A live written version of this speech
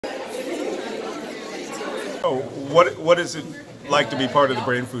Oh, what is it like to be part of the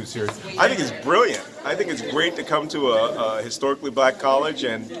Brain Food series? I think it's brilliant. I think it's great to come to a historically black college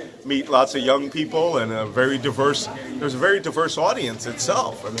and meet lots of young people and there's a very diverse audience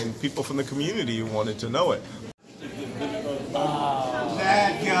itself. I mean, people from the community who wanted to know it.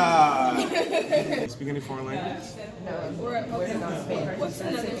 That guy! Speak any foreign language? No, we're working on Spanish.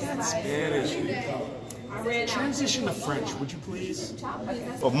 Spanish. Transition to French, would you please?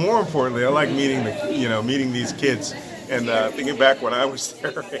 Well, more importantly, I like meeting meeting these kids and thinking back when I was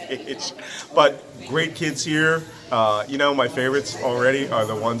their age. But great kids here. My favorites already are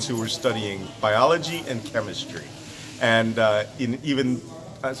the ones who were studying biology and chemistry. And even,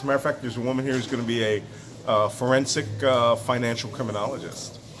 as a matter of fact, there's a woman here who's going to be a forensic financial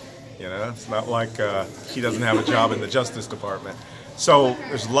criminologist. It's not like she doesn't have a job in the Justice Department. So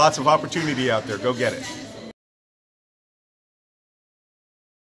there's lots of opportunity out there. Go get it.